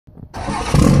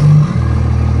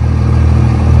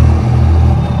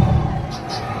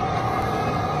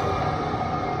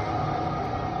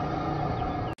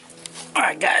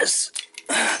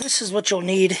this is what you'll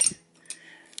need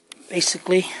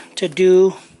basically to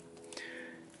do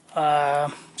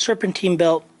serpentine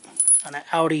belt on an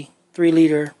Audi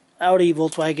 3-liter, Audi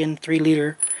Volkswagen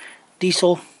 3-liter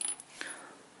diesel.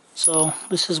 So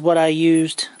this is what I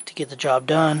used to get the job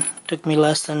done. Took me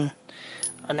less than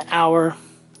an hour.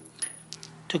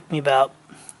 Took me about,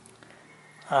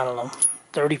 I don't know,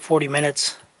 30-40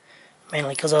 minutes,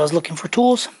 mainly because I was looking for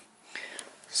tools.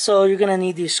 So you're going to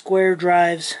need these square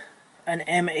drives, an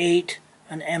M8,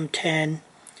 an M10,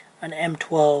 an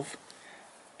M12,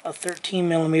 a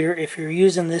 13mm. If you're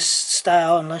using this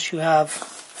style, unless you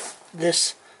have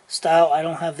this style, I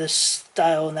don't have this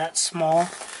style and that small.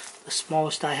 The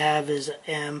smallest I have is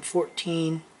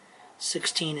M14,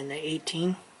 16, and the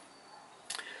 18.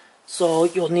 So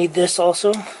you'll need this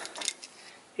also.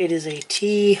 It is a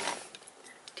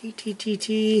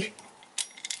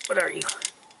what are you?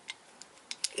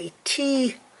 A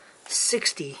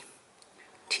T60,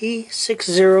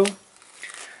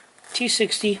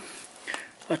 T60,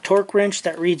 a torque wrench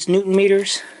that reads Newton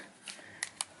meters.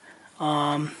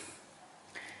 I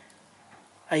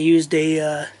used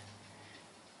a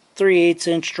 3/8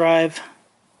 inch drive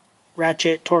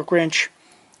ratchet torque wrench,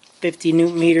 50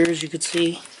 Newton meters, you could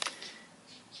see,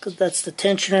 because that's the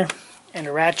tensioner, and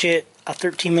a ratchet, a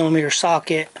 13mm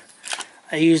socket.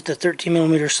 I used the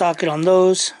 13mm socket on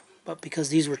those, but because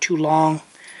these were too long,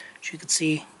 as you can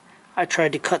see, I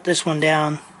tried to cut this one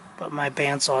down, but my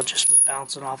bandsaw just was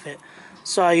bouncing off it.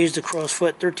 So I used a crow's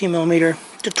foot 13mm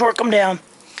to torque them down.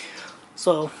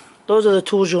 So those are the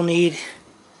tools you'll need.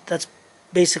 That's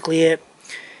basically it.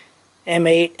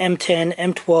 M8, M10,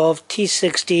 M12,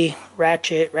 T60,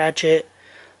 ratchet,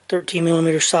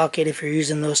 13mm socket if you're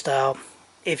using those style.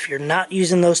 If you're not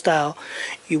using those style,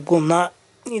 you will not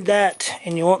need that,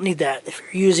 and you won't need that. If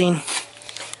you're using,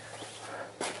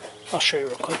 I'll show you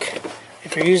real quick.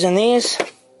 If you're using these,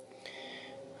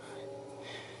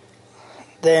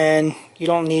 then you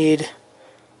don't need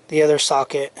the other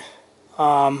socket.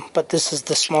 But this is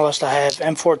the smallest I have,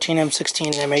 M14,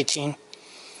 M16, and M18.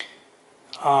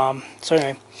 So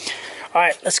anyway,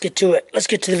 alright, let's get to it. Let's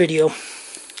get to the video.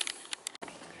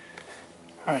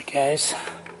 Alright guys,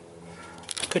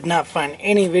 could not find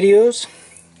any videos,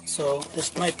 so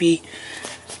this might be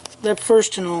the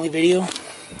first and only video.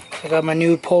 I got my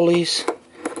new pulleys.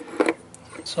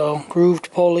 So,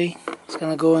 grooved pulley. It's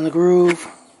going to go in the groove.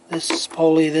 This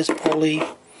pulley.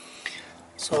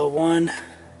 So, 1,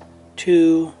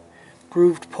 2,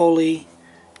 grooved pulley,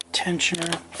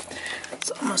 tensioner.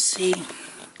 So, I'm going to see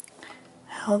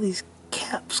how these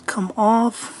caps come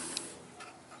off,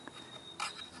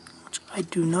 which I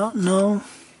do not know.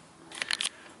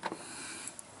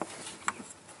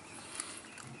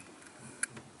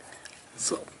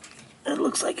 So, it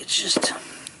looks like it's just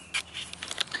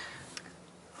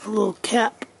a little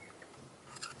cap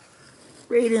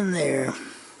right in there.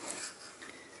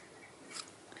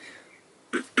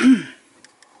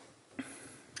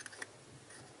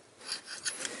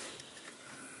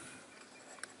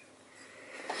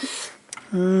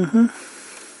 Okay.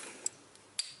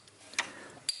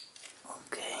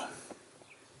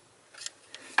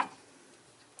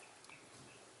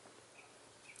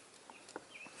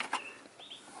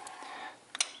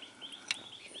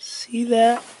 See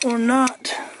that or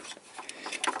not?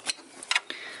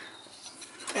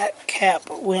 That cap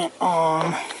went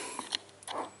on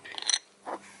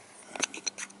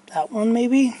that one,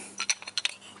 maybe?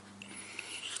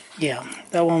 Yeah,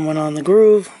 that one went on the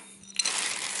groove.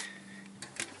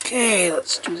 Okay,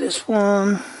 let's do this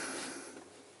one.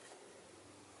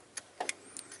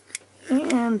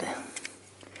 And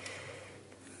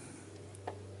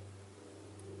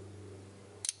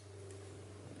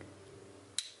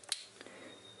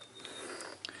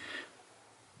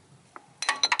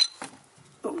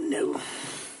oh no,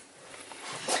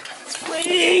 it's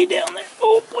way down there.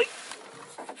 Oh boy,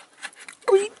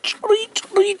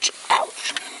 reach,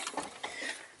 ouch.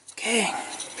 Okay,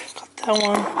 got that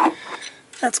one.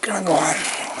 That's gonna go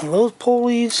on those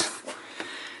pulleys,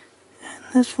 and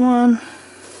this one.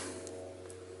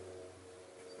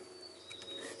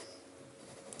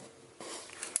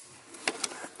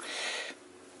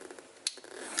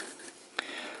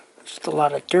 Just a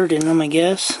lot of dirt in them, I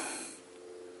guess.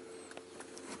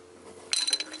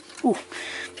 Ooh,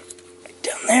 right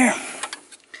down there.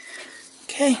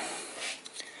 Okay,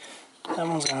 that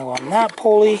one's gonna go on that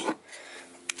pulley.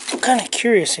 I'm kind of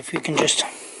curious if you can just.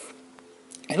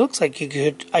 It looks like you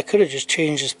could. I could have just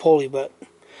changed this pulley, or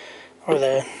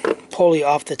the pulley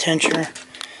off the tensioner.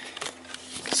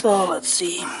 So let's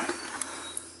see.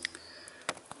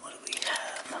 What do we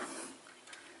have?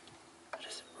 How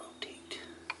does it rotate?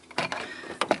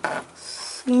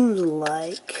 See.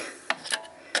 like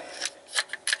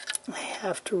I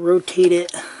have to rotate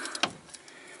it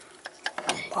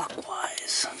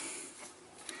clockwise.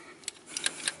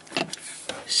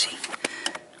 Let's see.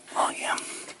 Oh yeah.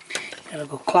 Gotta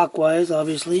go clockwise,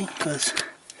 obviously, because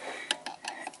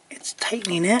it's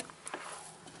tightening it.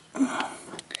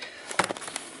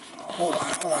 Hold on.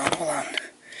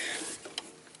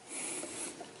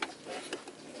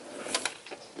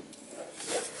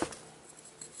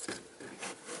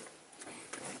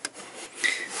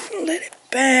 Let it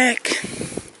back.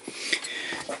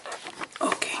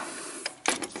 Okay.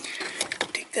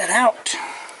 Take that out.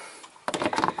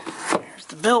 Here's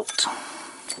the belt.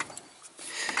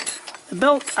 The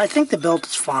belt, I think the belt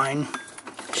is fine.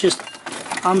 It's just,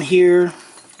 I'm here.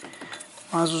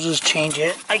 Might as well just change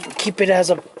it. I can keep it as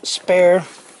a spare,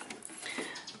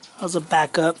 as a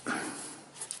backup.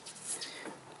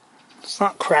 It's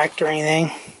not cracked or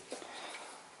anything.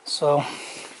 So,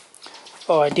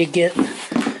 oh, I did get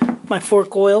my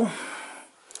fork oil.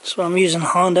 So I'm using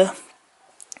Honda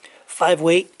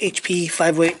 5-weight, HP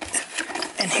 5-weight.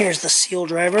 And here's the seal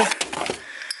driver.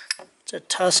 It's a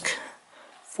Tusk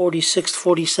 46 to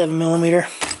 47 millimeter.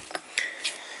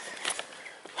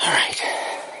 Alright.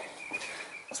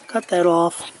 So cut that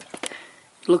off.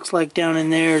 It looks like down in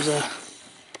there is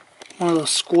one of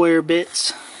those square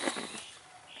bits.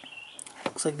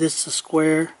 Looks like this is a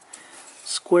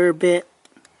square bit.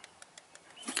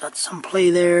 Got some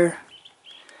play there.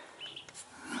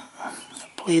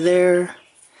 Play there.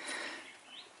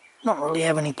 Don't really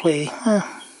have any play.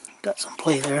 Got some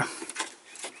play there.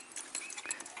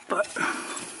 But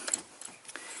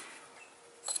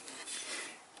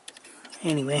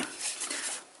anyway,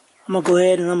 I'm going to go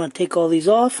ahead and I'm going to take all these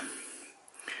off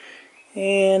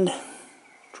and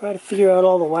try to figure out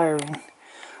all the wiring.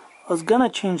 I was going to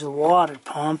change the water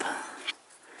pump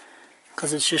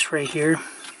because it's just right here.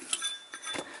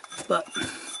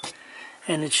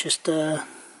 And it's just, I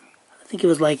think it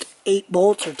was like 8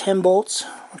 bolts or 10 bolts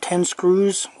or 10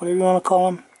 screws, whatever you want to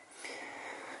call them.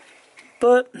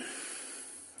 But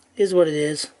is what it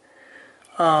is.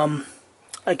 I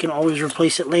can always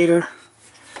replace it later.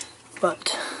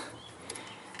 But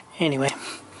anyway,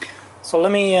 so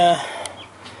let me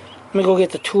go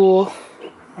get the tool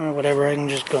or whatever. I can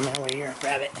just go right here and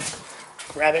grab it.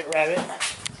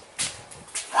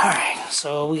 All right,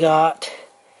 so we got.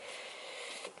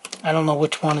 I don't know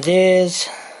which one it is.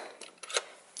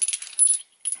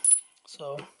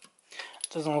 So it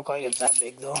doesn't look like it's that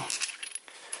big though.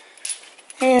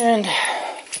 And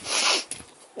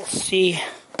we'll see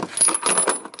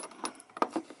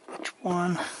which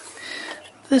one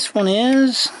this one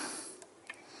is.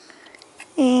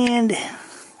 And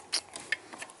if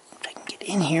I can get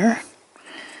in here.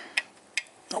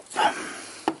 Nope.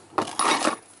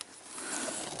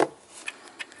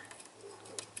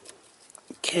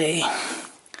 Okay.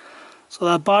 So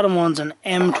that bottom one's an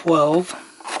M12.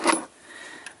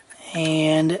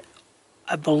 And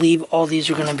I believe all these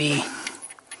are going to be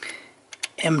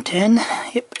M10.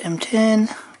 Yep,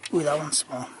 M10. Ooh, that one's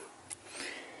small.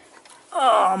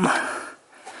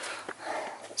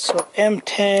 So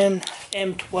M10,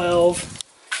 M12,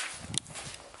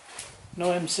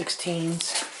 no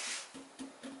M16s.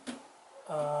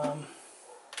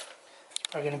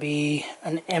 Are going to be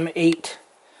an M8.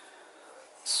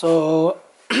 So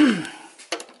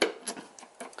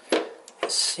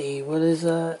let's see, what is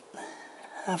that?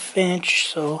 1/2 inch.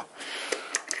 So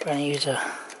we're going to use a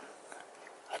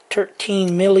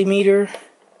 13 millimeter.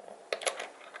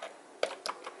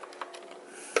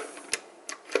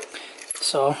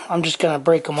 So I'm just going to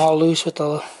break them all loose with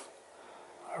a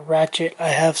ratchet I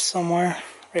have somewhere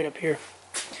right up here.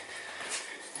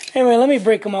 Anyway, let me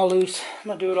break them all loose. I'm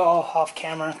going to do it all off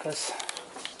camera because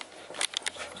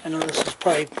I know this is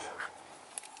probably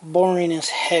boring as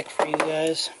heck for you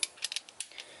guys.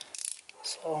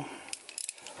 So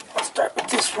I'll start with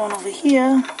this one over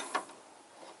here.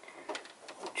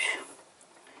 Which,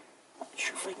 not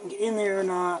sure if I can get in there or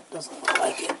not. Doesn't look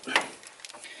like it.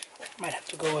 Might have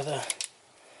to go with a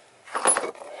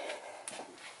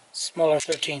smaller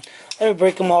 13. Let me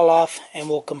break them all off and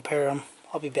we'll compare them.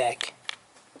 I'll be back.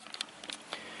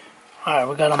 Alright,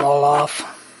 we got them all off.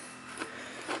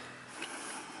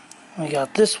 We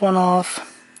got this one off.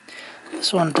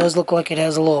 This one does look like it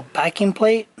has a little backing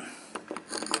plate,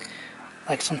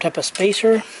 like some type of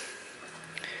spacer.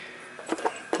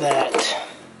 That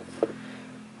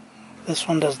this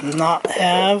one does not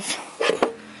have,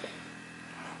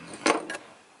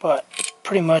 but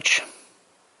pretty much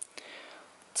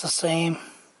it's the same.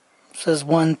 It says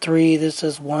 1-3. This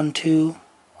says 1-2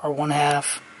 or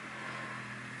 1/2.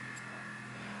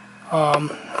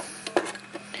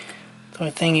 So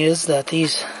the thing is that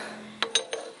these,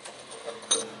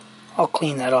 I'll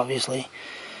clean that obviously.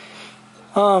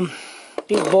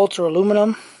 These bolts are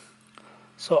aluminum,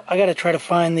 so I gotta try to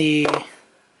find the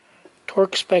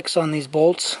torque specs on these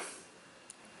bolts.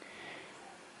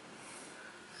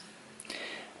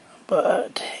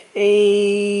 But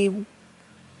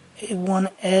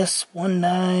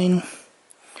A1S19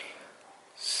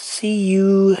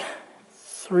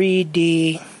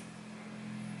 CU3D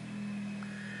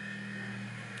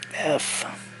F3F,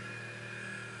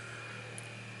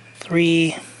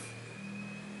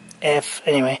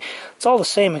 anyway, it's all the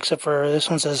same except for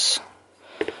this one says,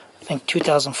 I think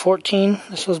 2014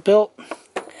 this was built,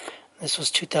 this was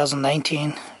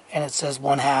 2019, and it says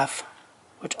 1/2,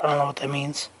 which I don't know what that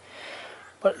means,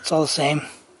 but it's all the same.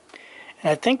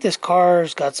 And I think this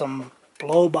car's got some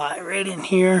blow-by right in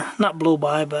here, not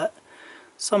blow-by, but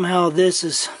somehow this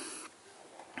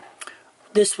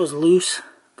was loose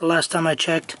the last time I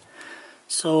checked,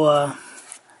 so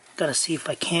gotta see if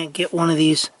I can't get one of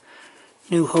these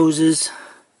new hoses.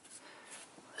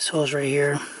 This hose right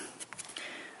here,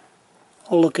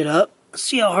 I'll look it up,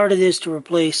 see how hard it is to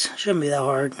replace. Shouldn't be that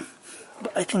hard,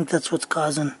 but I think that's what's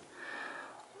causing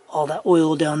all that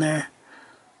oil down there.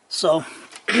 So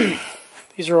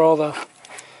these are all the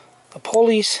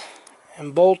pulleys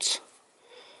and bolts.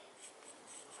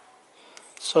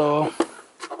 So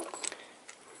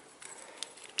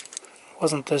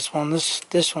wasn't this one.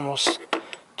 This one was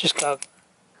just got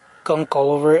gunk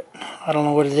all over it. I don't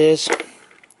know what it is.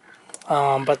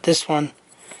 But this one's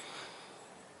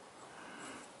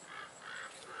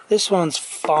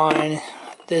fine.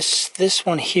 This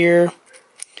one here,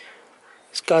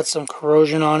 it's got some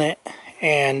corrosion on it,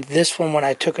 and this one, when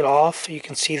I took it off, you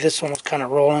can see this one was kind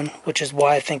of rolling, which is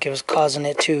why I think it was causing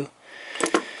that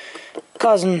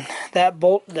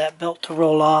belt to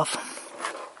roll off.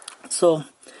 So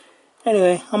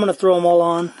anyway, I'm gonna throw them all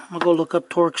on. I'm gonna go look up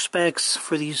torque specs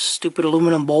for these stupid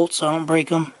aluminum bolts so I don't break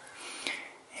them,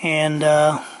 and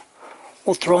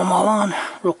we'll throw them all on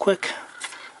real quick.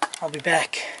 I'll be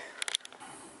back.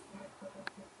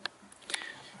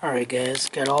 Alright guys,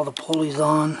 got all the pulleys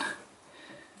on.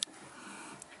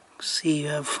 See, you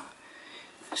have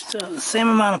still the same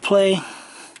amount of play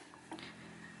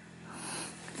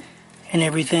and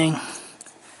everything.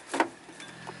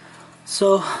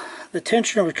 So the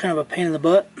tensioner was kind of a pain in the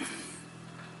butt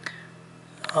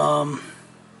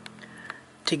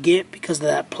to get because of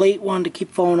that plate wanted to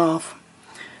keep falling off.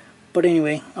 But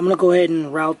anyway, I'm gonna go ahead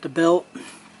and route the belt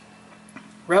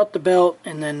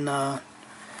and then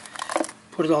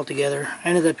put it all together. I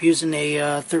ended up using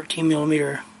a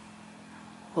 13mm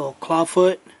little claw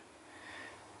foot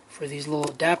for these little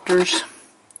adapters.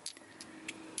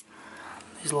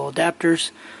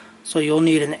 So you'll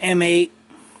need an M8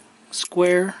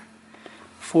 square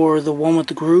for the one with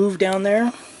the groove down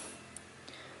there.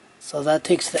 So that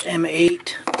takes the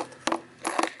M8.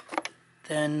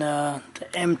 Then the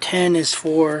M10 is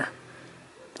for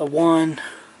the 1,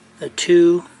 the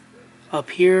 2 up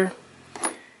here,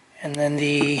 and then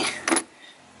the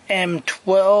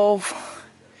M12,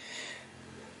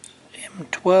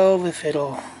 if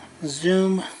it'll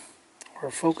zoom or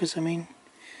focus, I mean.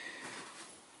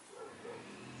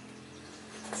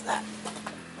 What's that?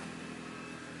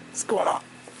 What's going on?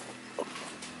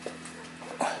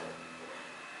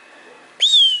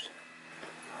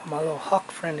 My little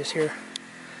hawk friend is here.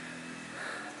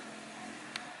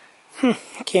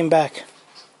 Came back.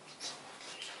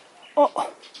 Oh,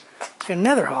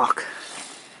 another hawk.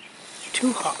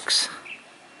 2 hawks.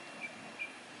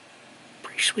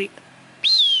 Pretty sweet.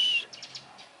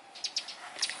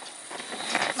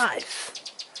 Nice.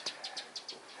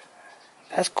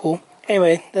 That's cool.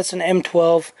 Anyway, that's an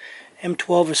M12.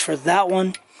 M12 is for that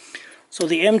one. So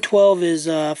the M12 is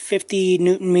 50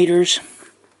 Newton meters.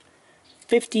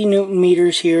 50 Newton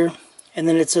meters here, and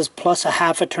then it says plus a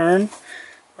half a turn.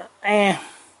 I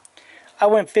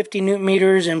went 50 Newton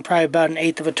meters and probably about an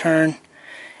eighth of a turn,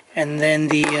 and then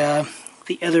the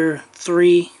other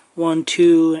 3, 1,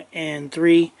 2, and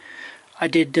 3, I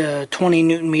did 20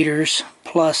 Newton meters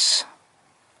plus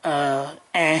so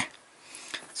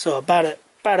about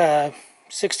a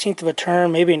 16th of a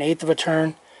turn, maybe an eighth of a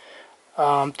turn.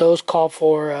 Those call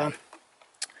for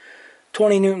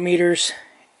 20 Newton meters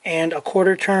and a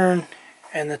quarter turn,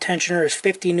 and the tensioner is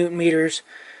 50 Newton meters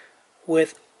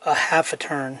with a half a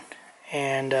turn.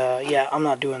 And yeah, I'm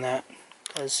not doing that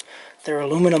because they're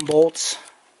aluminum bolts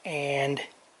and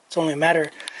it's only a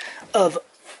matter of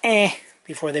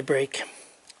before they break.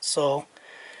 So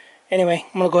anyway,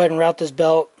 I'm gonna go ahead and route this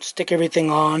belt, stick everything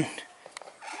on,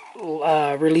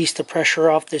 release the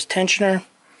pressure off this tensioner,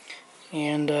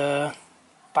 and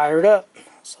fired up.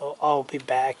 So I'll be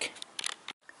back.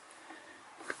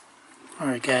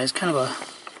 Alright guys, kind of a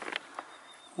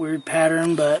weird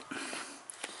pattern, but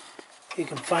if you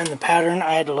can find the pattern,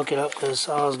 I had to look it up because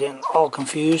I was getting all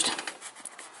confused.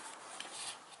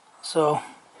 So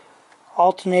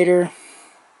alternator,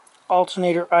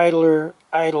 idler,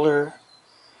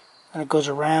 and it goes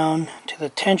around to the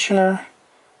tensioner,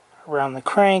 around the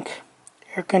crank,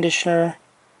 air conditioner.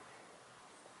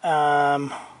 I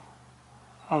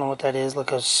don't know what that is,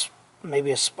 like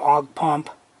maybe a smog pump.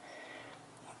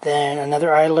 Then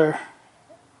another idler,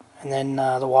 and then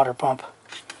the water pump.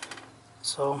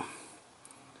 So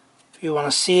if you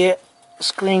want to see it,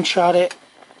 screenshot it.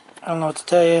 I don't know what to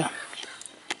tell you.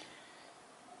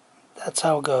 That's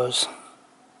how it goes.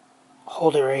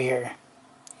 Hold it right here.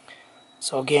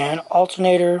 So again,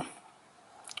 alternator,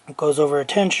 it goes over a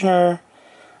tensioner,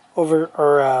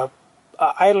 a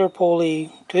idler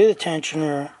pulley to the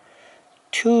tensioner,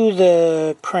 to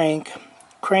the crank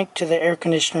to the air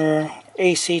conditioner,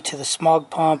 AC to the smog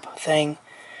pump thing,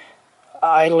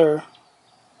 idler,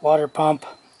 water pump,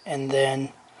 and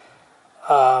then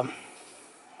yeah,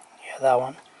 that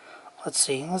one. Let's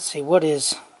see what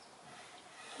is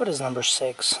number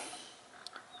 6?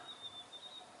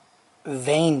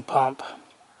 Vane pump.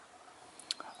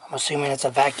 I'm assuming it's a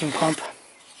vacuum pump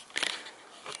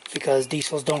because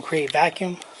diesels don't create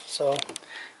vacuum, so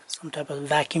some type of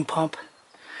vacuum pump.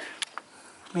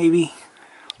 Maybe.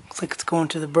 Looks like it's going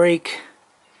to the brake.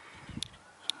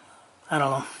 I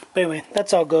don't know. But anyway,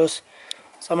 that's how it goes.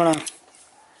 So I'm gonna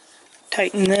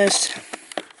tighten this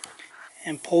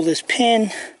and pull this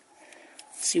pin.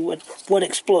 See what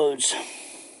explodes.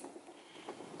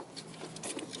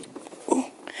 Ooh,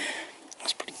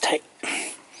 that's pretty tight.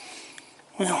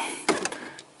 Well,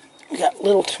 we got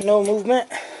little to no movement.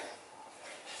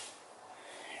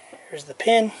 Here's the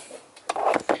pin.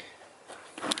 You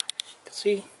can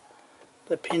see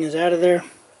the pin is out of there.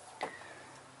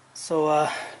 So let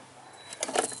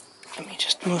me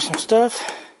just move some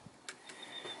stuff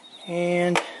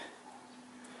and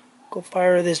go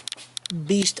fire this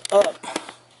beast up.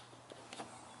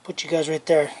 Put you guys right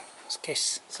there in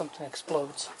case something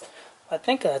explodes. I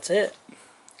think that's it.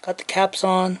 Got the caps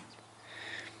on.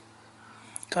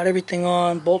 Got everything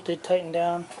on, bolted, tightened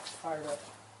down, fired up.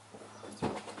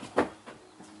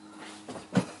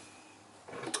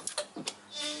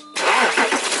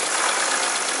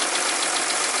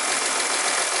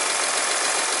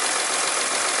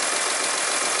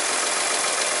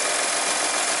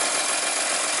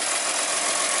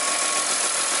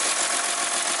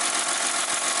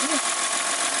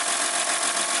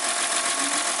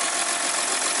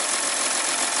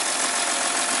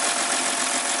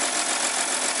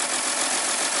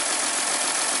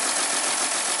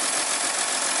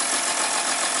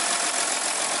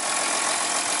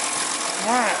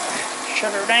 Alright,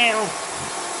 shut her down.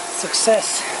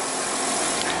 Success.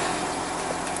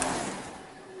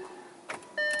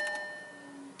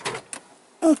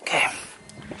 Okay.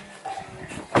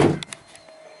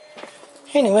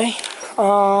 Anyway,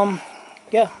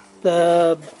 yeah,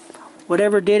 the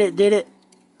whatever did it.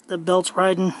 The belt's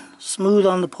riding smooth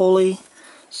on the pulley.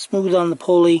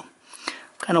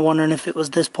 Kind of wondering if it was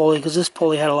this pulley, because this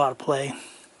pulley had a lot of play.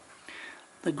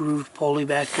 The grooved pulley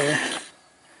back there.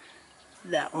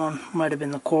 That one might have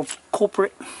been the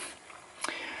culprit.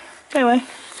 Anyway,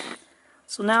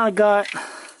 so now I got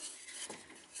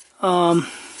an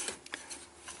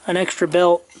extra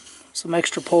belt, some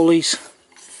extra pulleys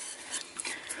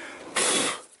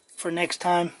for next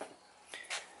time.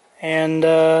 And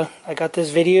I got this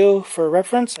video for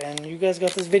reference, and you guys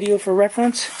got this video for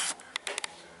reference.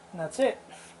 And that's it.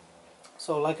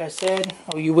 So like I said,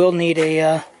 you will need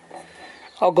a,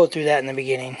 I'll go through that in the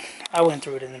beginning. I went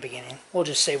through it in the beginning. We'll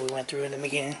just say we went through it in the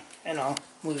beginning, and I'll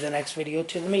move the next video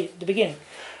to the beginning.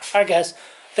 Alright guys,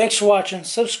 thanks for watching.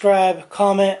 Subscribe,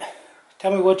 comment,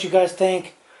 tell me what you guys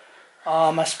think.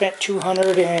 I spent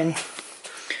 $200 and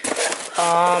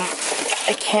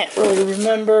I can't really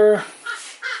remember.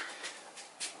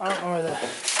 I don't know where the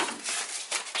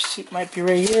receipt might be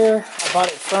right here. I bought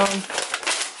it from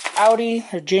Audi.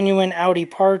 They're genuine Audi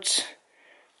parts.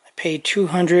 I paid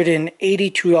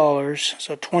 $282,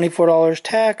 so $24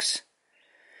 tax.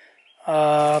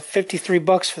 53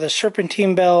 bucks for the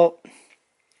Serpentine belt.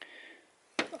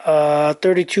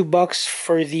 32 bucks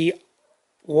for the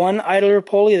one idler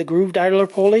pulley, the grooved idler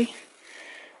pulley.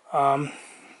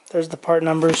 There's the part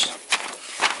numbers.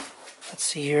 Let's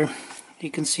see here.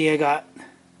 You can see I got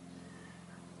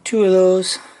 2 of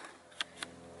those.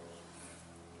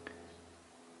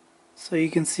 So you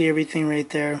can see everything right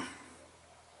there.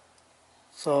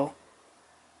 So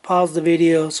pause the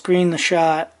video, screen the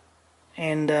shot,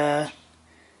 and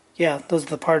yeah, those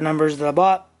are the part numbers that I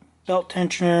bought. Belt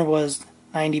tensioner was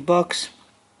 90 bucks,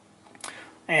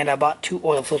 and I bought 2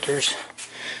 oil filters.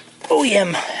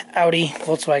 OEM Audi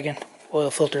Volkswagen oil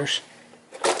filters.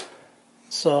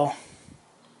 So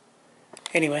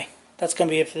anyway, that's gonna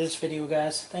be it for this video,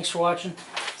 guys. Thanks for watching.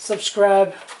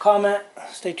 Subscribe, comment,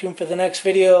 stay tuned for the next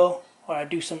video where I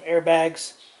do some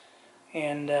airbags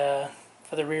and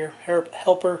for the rear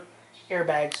helper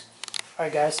airbags.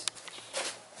 Alright guys,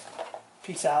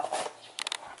 peace out.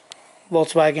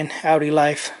 Volkswagen Audi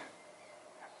life.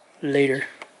 Later.